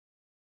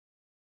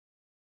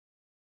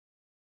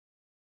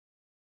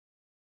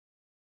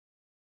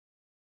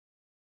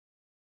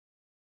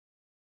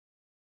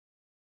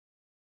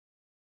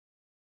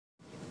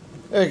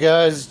Hey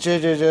guys,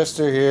 JJ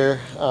Jester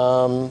here.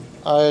 I'm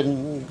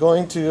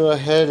going to go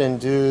ahead and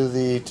do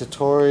the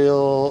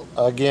tutorial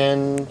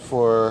again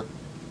for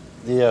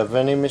the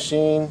vending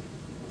machine.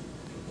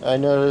 I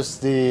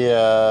noticed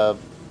the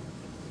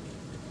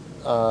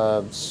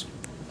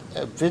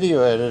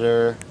video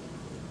editor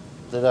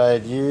that I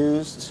had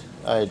used,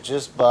 I had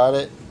just bought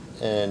it,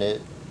 and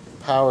it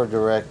Power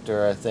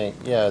Director, I think.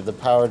 Yeah, the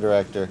Power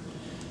Director.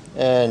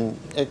 And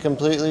it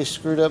completely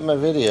screwed up my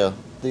video.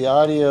 The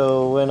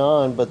audio went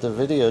on, but the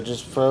video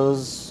just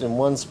froze in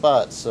one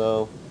spot.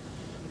 So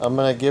I'm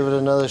gonna give it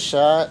another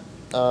shot.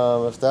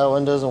 If that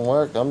one doesn't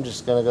work, I'm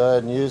just gonna go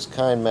ahead and use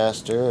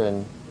KindMaster,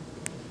 and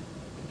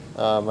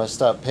I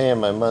stopped paying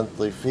my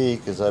monthly fee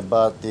because I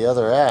bought the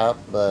other app.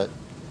 But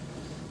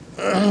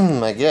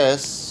I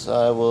guess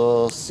I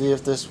will see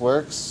if this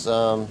works.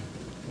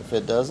 If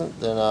it doesn't,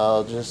 then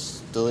I'll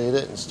just delete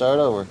it and start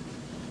over.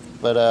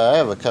 But I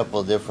have a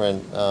couple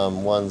different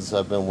ones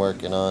I've been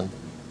working on.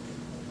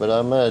 But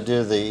I'm going to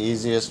do the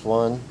easiest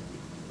one.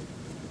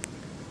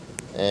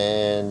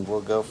 And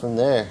we'll go from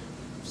there.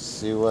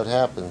 See what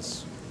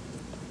happens.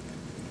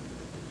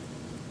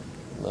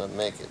 I'm going to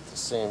make it the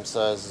same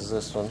size as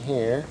this one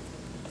here.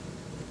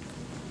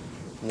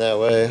 And that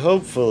way,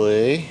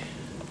 hopefully,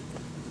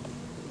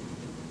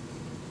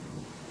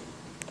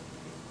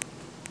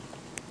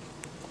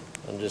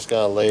 I'm just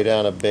going to lay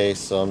down a base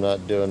so I'm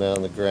not doing it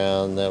on the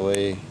ground. That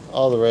way,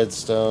 all the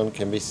redstone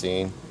can be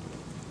seen.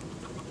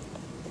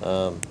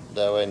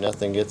 That way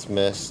nothing gets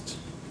missed.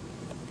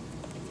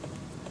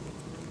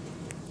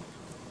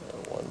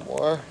 And one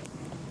more.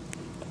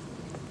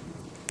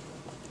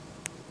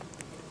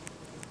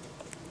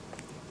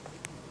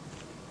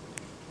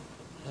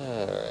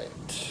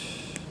 Alright.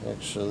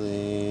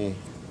 Actually,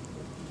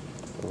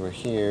 over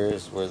here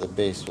is where the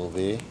base will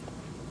be.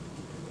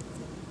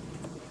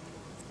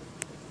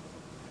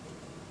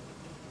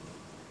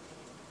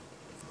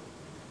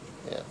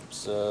 Yeah,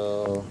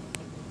 so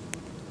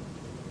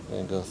I'm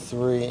going to go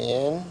 3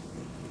 in.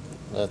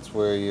 That's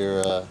where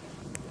your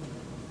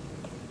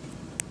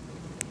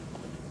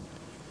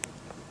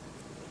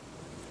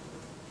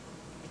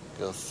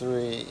go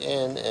 3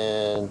 in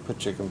and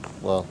put your,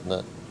 well,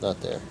 not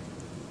there.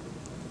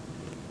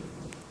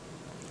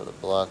 Put a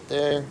block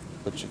there,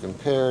 put your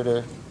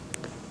comparator.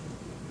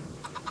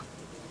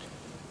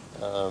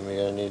 You're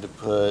going to need to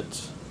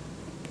put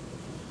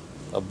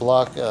a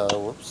block,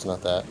 whoops,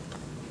 not that.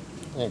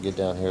 I'm going to get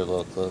down here a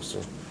little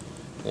closer.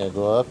 You're going to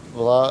go up a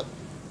block,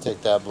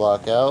 take that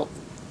block out.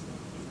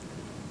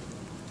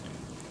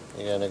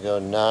 You're going to go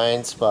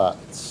 9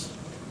 spots.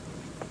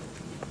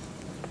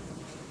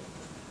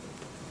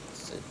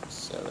 6,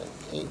 7,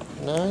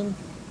 8, 9.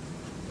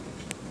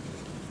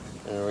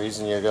 And the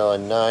reason you're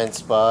going 9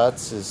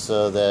 spots is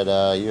so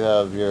that you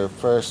have your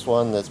first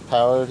one that's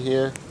powered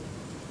here.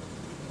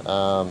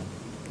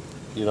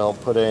 You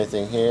don't put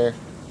anything here.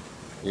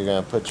 You're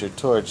going to put your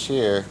torch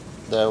here.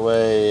 That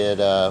way, it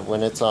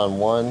when it's on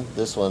 1,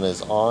 this one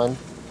is on.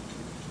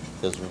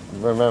 Because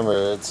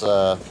remember, it's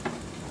an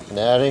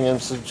adding and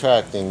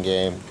subtracting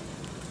game.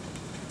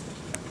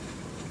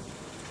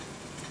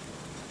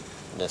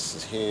 This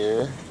is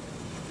here.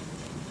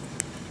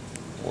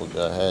 We'll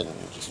go ahead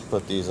and just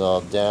put these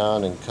all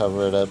down and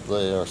cover it up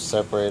or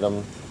separate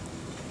them.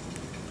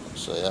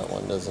 Actually, that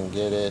one doesn't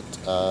get it.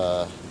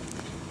 That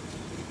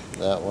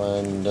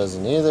one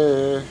doesn't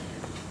either.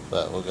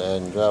 But we'll go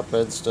ahead and drop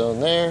redstone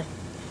there.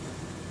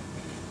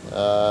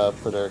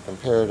 Put our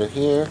comparator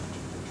here.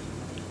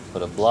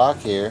 Put a block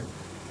here.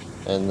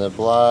 And the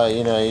block,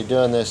 you know, you're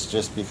doing this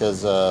just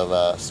because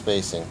of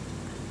spacing.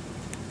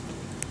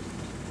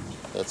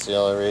 That's the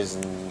only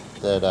reason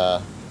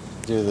that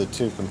do the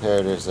 2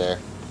 comparators there.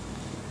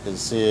 Because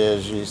see,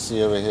 as you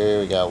see over here,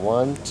 we got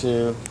 1,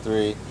 2,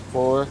 3,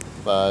 4,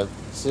 5,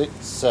 6,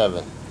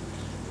 7.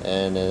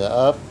 And then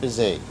up is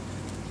 8.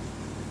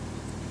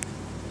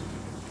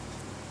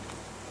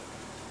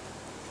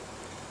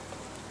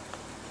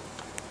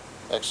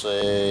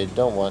 Actually, I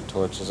don't want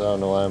torches. I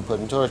don't know why I'm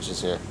putting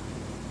torches here.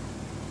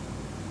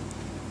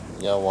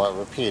 Y'all want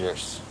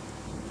repeaters.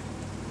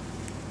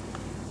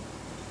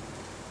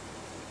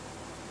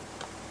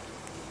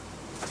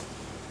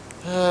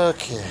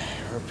 Okay,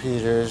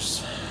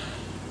 repeaters.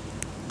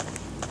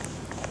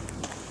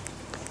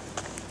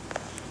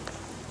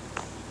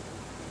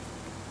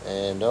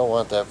 And don't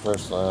want that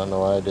first one. I don't know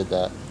why I did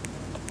that.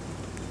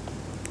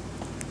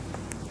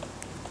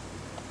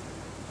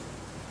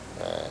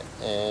 Alright,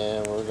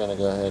 and we're going to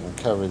go ahead and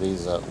cover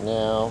these up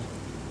now.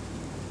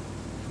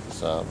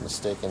 So I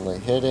mistakenly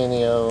hit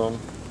any of them.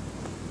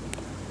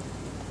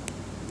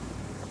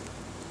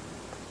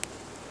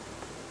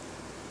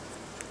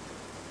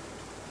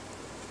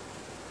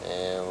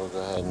 And we'll go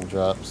ahead and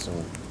drop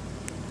some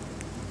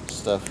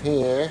stuff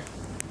here.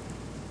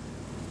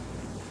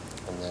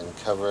 And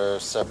then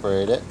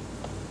separate it.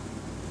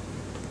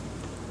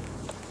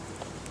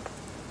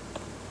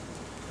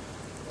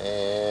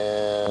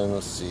 And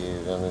let's see,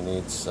 you're gonna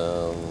need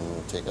some,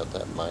 take out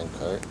that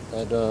minecart.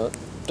 I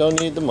don't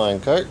need the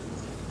minecart.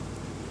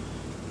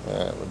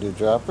 Alright, we'll do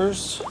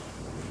droppers.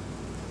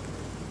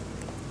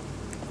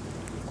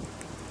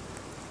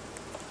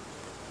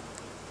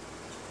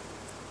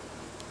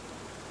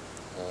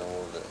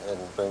 go ahead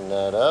and bring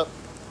that up.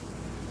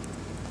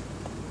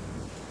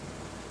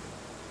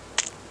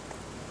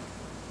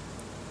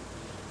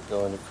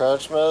 Go into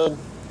crouch mode.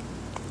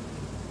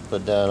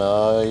 Put down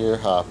all your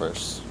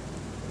hoppers.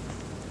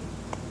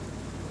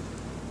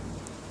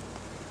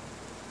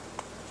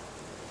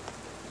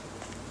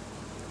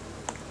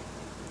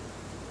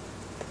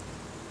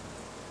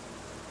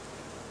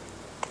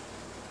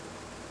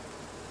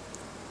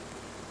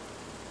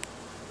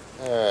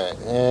 Alright,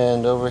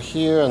 and over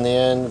here on the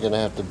end, gonna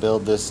have to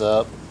build this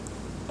up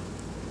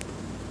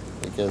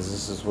because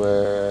this is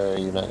where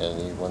you're not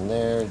gonna need one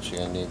there, but you're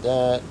gonna need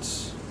that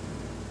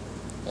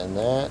and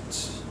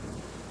that.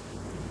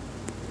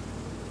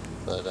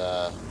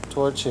 But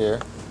torch here.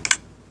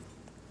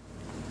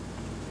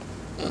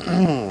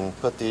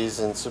 Put these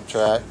in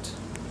subtract.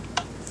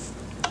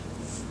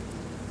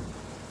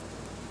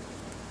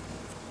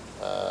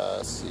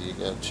 So you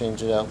gotta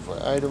change it out for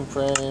item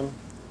frame.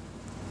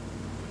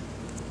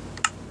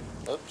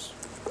 Oops.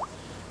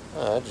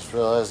 Oh, I just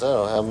realized I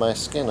don't have my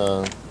skin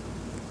on.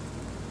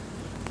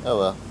 Oh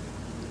well.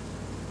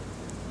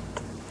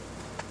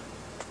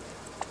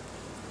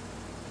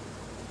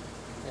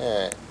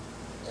 Alright.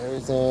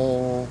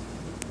 Everything.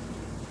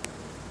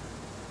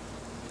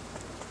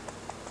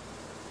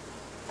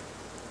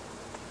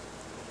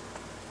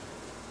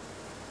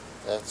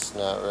 That's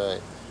not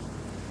right.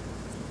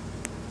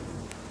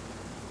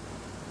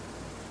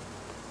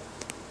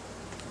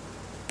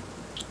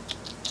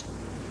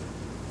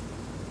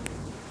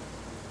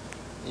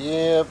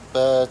 Yep,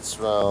 that's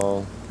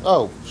wrong.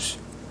 Oh,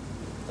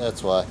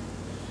 that's why.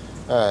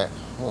 Alright,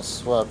 we'll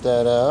swap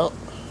that out.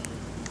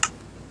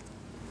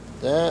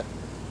 That.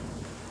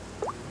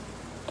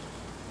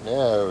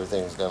 Now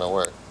everything's gonna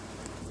work.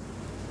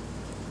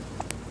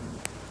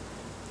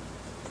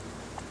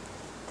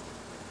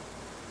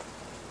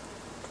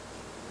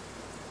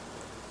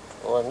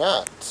 Or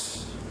not.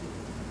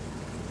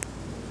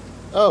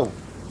 Oh,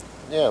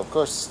 yeah, of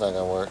course it's not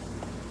gonna work.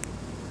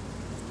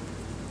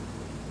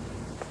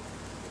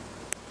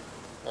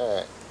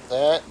 Alright,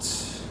 that,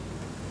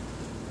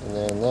 and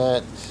then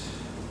that,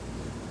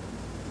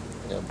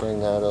 gotta bring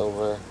that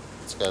over,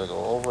 it's gotta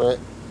go over it.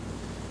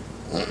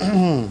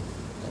 Alright,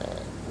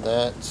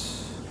 that,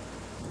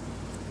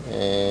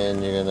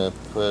 and you're gonna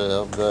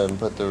I'll go ahead and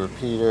put the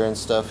repeater and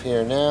stuff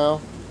here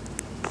now.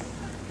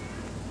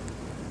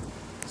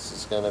 This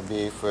is gonna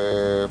be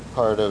for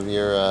part of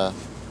your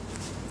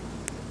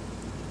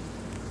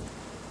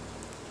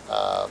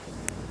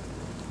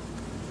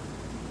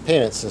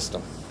payment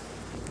system.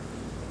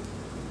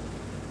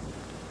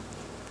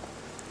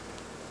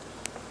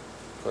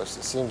 Of course,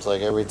 it seems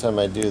like every time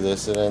I do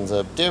this it ends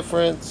up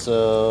different,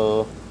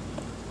 so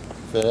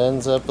if it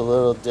ends up a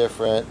little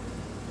different,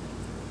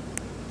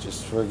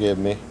 just forgive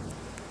me.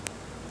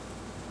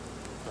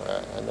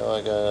 Alright, I know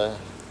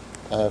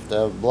I have to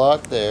have a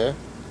block there.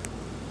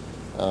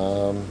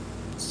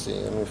 Let's see,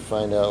 let me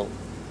find out.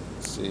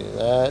 Let's see,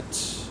 that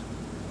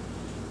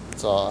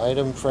it's all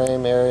item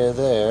frame area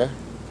there.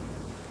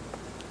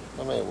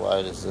 How many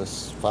wide is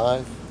this?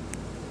 5?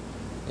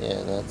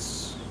 Yeah,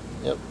 that's,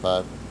 yep,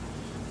 5.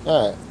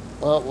 Alright,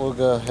 well, we'll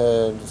go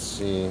ahead and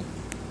see.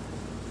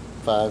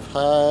 5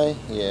 high.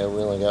 Yeah,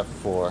 we only got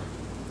 4.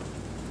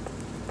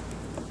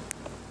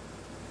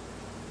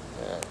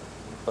 Alright,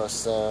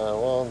 bust that.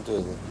 Well,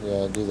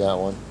 do that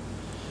one.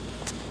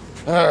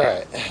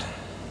 Alright.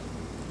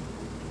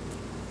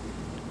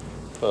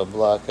 Put a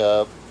block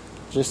up.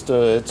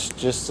 It's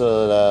just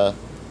so that,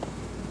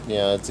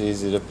 it's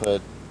easy to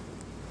put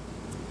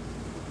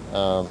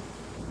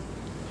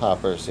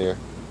hoppers here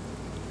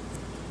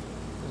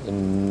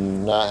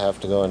and not have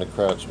to go into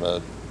crouch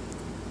mode.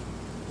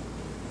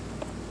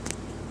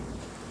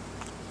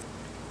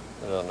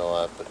 I don't know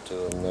why I put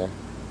 2 in there.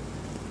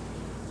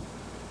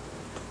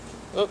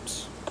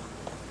 Oops.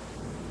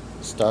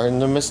 Starting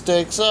the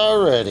mistakes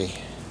already.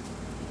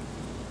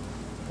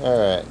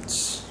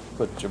 Alright.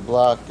 Put your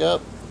block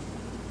up.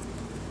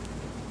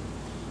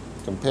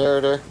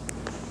 Comparator.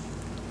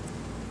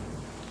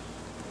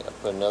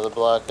 Put another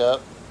block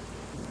up.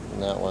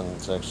 And that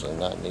one's actually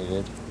not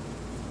needed.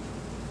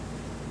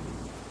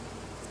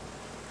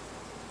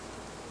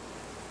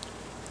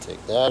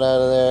 Take that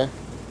out of there.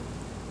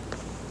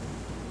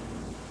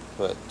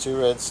 Put 2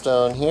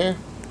 redstone here.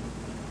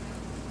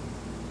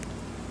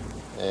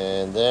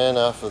 And then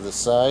off of the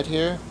side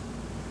here,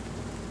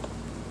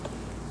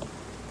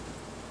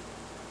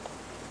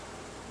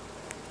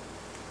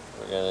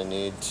 we're going to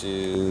need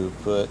to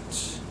put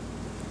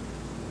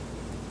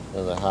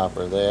another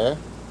hopper there.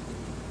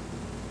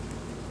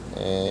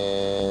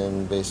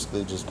 And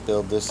basically just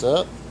build this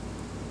up.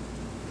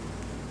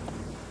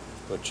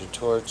 Put your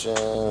torch in.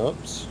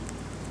 Oops.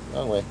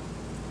 Wrong way.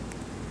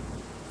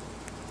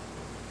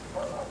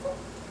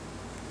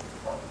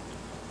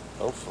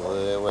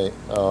 Hopefully, wait.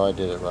 Oh, I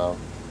did it wrong.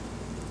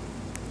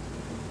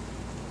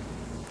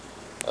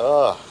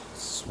 Oh, I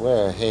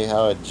swear I hate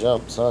how it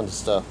jumps onto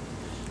stuff.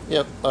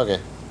 Yep, okay.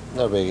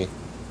 No biggie.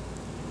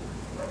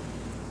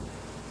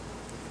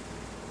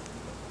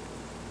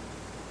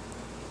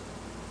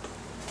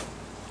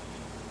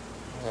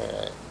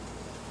 Alright.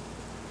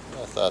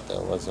 thought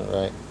that wasn't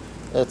right.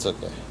 That's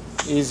okay.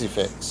 Easy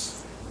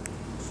fix.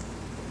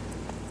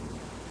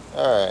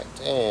 Alright,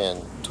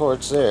 and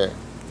torch there.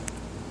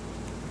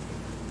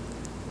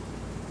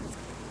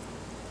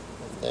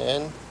 And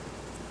then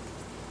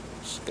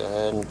just go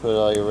ahead and put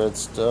all your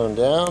redstone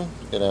down.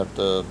 You're gonna have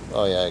to,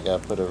 oh yeah, I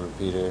gotta put a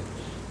repeater.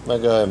 I'm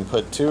gonna go ahead and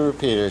put 2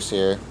 repeaters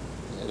here.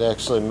 It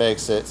actually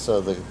makes it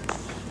so the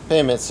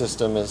payment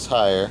system is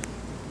higher.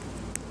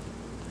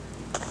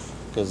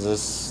 Because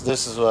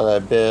this is what I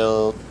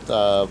built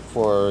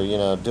for, you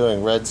know,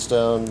 doing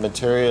redstone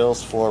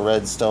materials for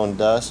redstone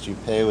dust. You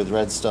pay with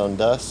redstone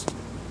dust,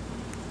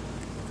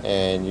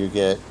 and you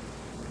get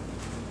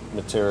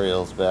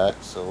materials back.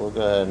 So we'll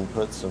go ahead and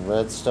put some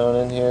redstone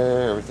in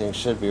here. Everything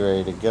should be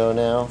ready to go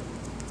now.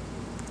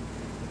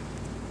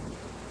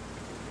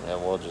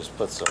 And we'll just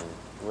put some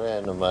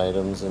random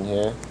items in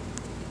here.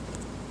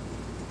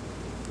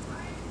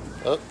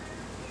 Oh.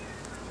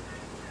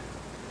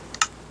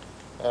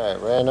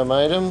 Alright, random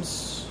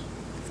items.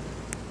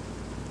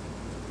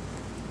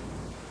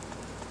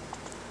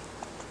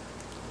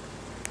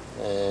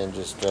 And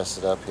just dress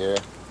it up here.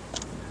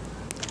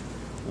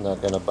 I'm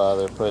not going to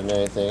bother putting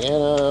anything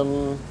in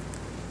them.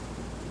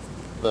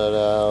 But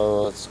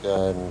let's go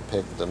ahead and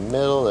pick the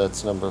middle.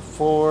 That's number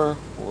 4.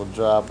 We'll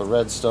drop a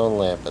redstone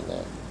lamp in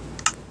there.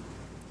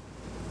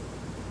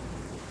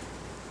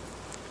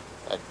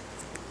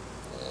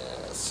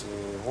 Let's see.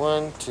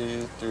 1,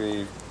 2,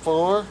 3,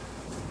 4.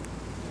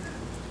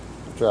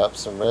 Drop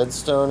some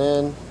redstone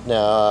in.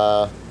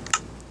 Now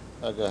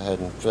I'll go ahead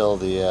and fill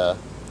the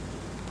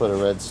put a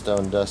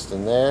redstone dust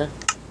in there.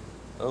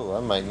 Oh,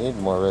 I might need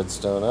more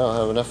redstone. I don't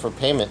have enough for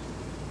payment.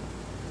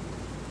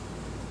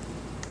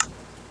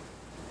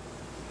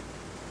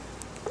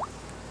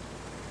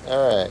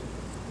 Alright.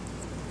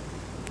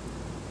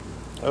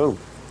 Oh,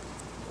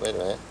 wait a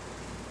minute.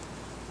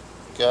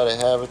 Gotta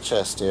have a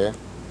chest here.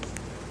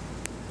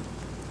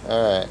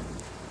 Alright.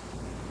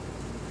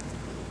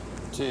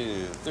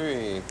 2,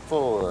 3,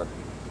 4,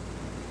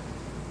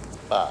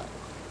 5,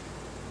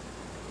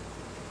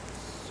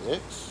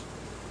 6.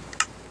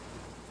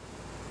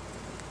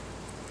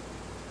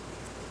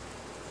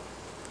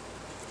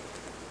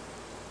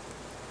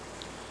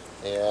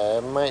 Yeah,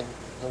 it might.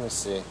 Let me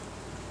see.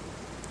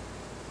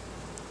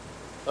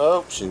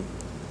 Oh shoot!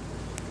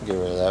 Get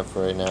rid of that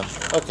for right now.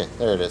 Okay,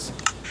 there it is.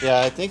 Yeah,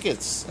 I think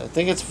it's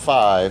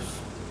 5.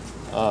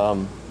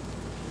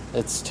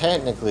 It's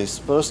technically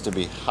supposed to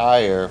be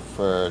higher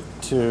for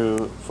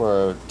two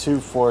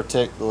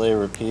 4-tick delay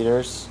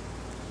repeaters.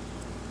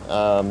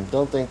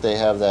 Don't think they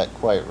have that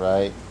quite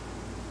right,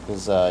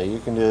 because you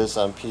can do this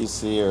on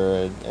PC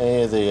or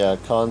any of the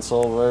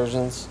console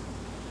versions,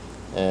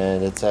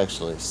 and it's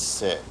actually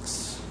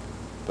 6,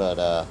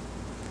 but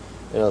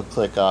it'll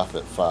click off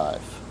at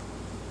 5.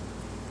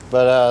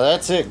 But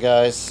that's it,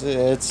 guys.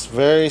 It's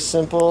very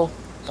simple.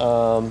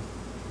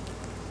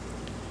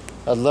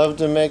 I'd love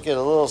to make it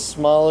a little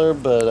smaller,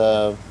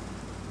 but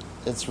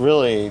it's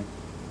really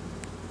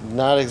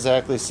not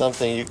exactly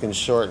something you can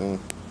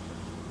shorten,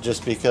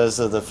 just because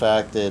of the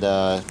fact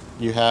that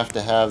you have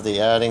to have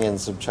the adding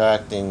and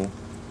subtracting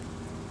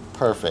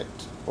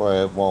perfect or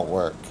it won't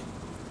work.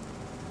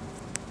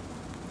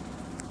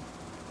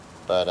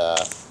 But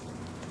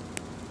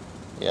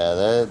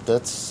yeah,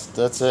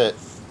 that's it.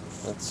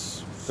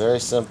 It's very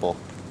simple.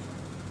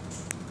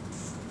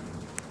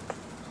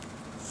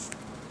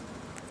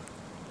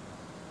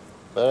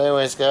 But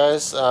anyways,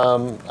 guys,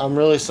 I'm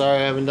really sorry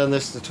I haven't done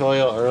this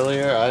tutorial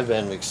earlier. I've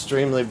been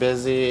extremely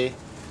busy,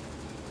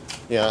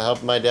 you know,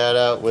 helping my dad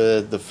out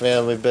with the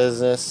family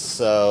business,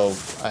 so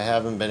I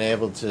haven't been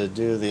able to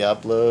do the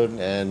upload.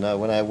 And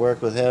when I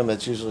work with him,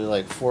 it's usually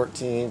like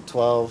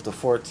 12 to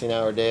 14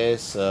 hour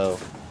days, so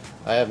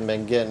I haven't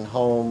been getting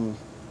home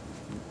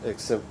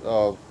except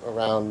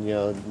around, you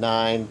know,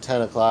 9,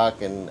 10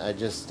 o'clock, and I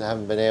just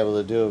haven't been able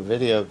to do a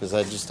video because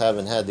I just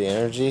haven't had the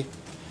energy.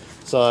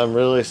 So I'm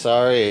really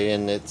sorry,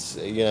 and it's,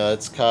 you know,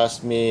 it's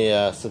cost me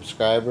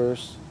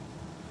subscribers,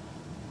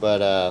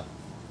 but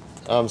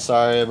I'm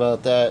sorry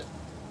about that.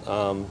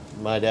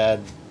 My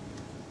dad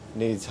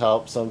needs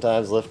help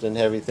sometimes lifting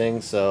heavy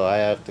things, so I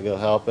have to go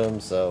help him.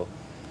 So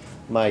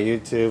my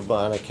YouTube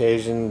on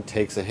occasion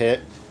takes a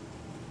hit.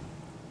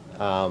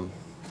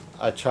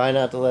 I try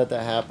not to let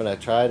that happen. I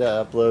try to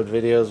upload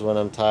videos when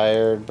I'm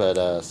tired,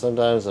 but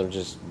sometimes I'm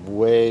just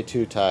way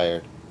too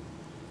tired.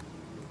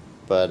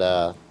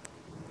 But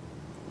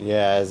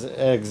yeah, as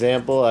an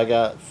example, I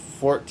got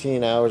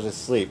 14 hours of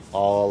sleep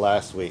all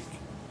last week.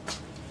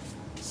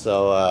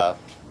 So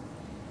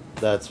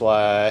that's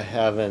why I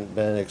haven't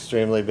been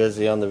extremely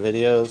busy on the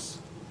videos.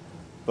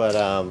 But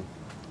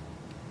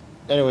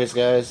anyways,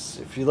 guys,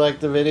 if you like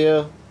the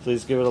video,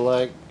 please give it a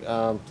like.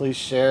 Please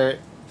share it.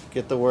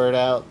 Get the word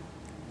out.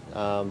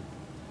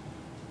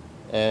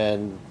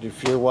 And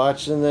if you're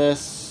watching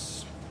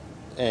this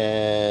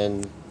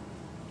and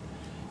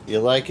you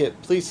like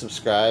it, please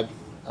subscribe.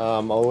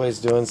 I'm always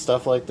doing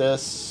stuff like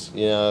this.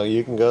 You know,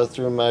 you can go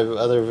through my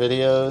other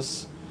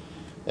videos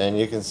and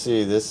you can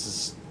see this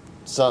is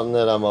something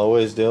that I'm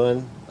always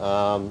doing.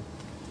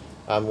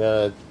 I I'm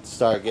gonna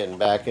start getting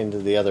back into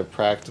the other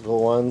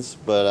practical ones,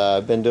 but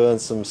I've been doing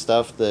some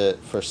stuff that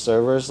for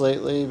servers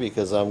lately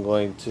because I'm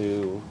going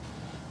to,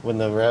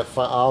 when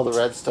all the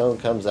redstone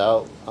comes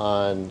out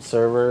on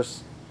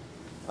servers,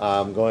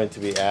 I'm going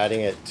to be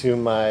adding it to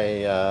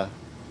my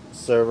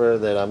server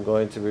that I'm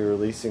going to be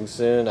releasing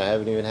soon. I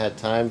haven't even had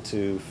time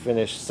to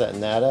finish setting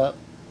that up,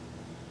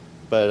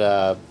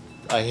 but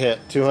I hit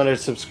 200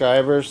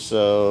 subscribers,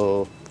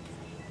 so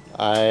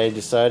I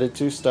decided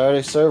to start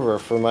a server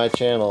for my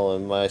channel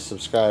and my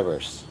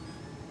subscribers.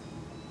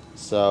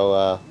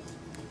 So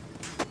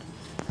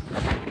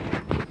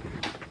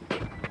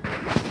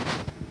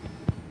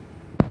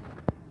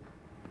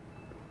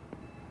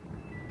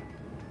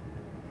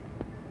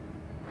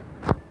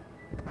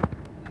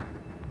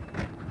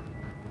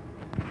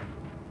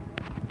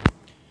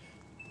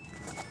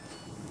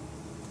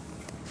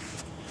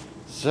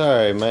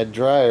sorry, my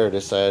dryer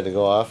decided to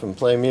go off and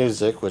play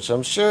music, which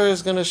I'm sure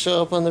is going to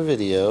show up on the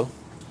video.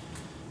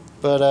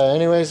 But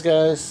anyways,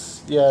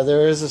 guys, yeah,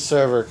 there is a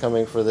server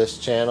coming for this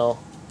channel.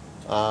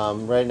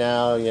 Right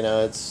now, you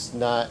know,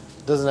 doesn't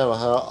have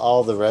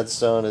all the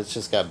redstone. It's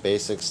just got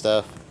basic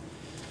stuff.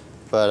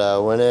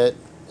 But when it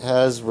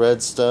has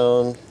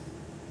redstone,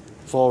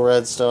 full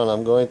redstone,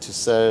 I'm going to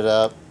set it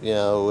up, you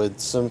know, with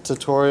some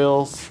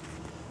tutorials.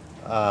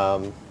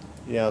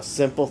 You know,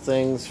 simple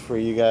things for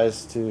you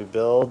guys to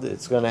build.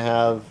 It's going to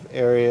have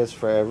areas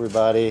for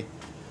everybody.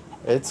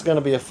 It's going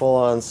to be a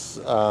full-on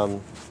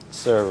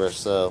server,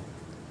 so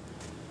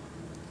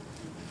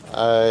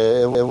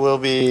it will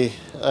be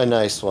a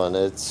nice one.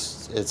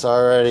 It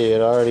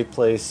already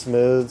plays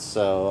smooth,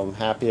 so I'm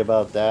happy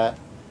about that.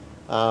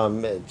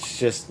 It's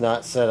just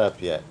not set up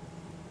yet,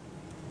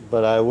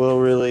 but I will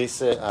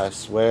release it, I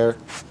swear.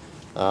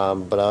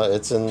 But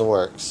it's in the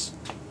works.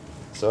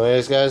 So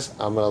anyways, guys,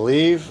 I'm gonna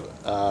leave.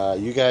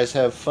 You guys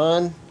have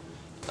fun,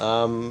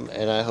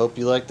 and I hope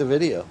you like the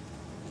video,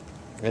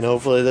 and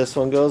hopefully this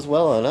one goes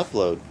well on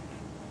upload.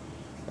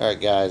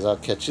 Alright guys, I'll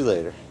catch you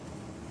later.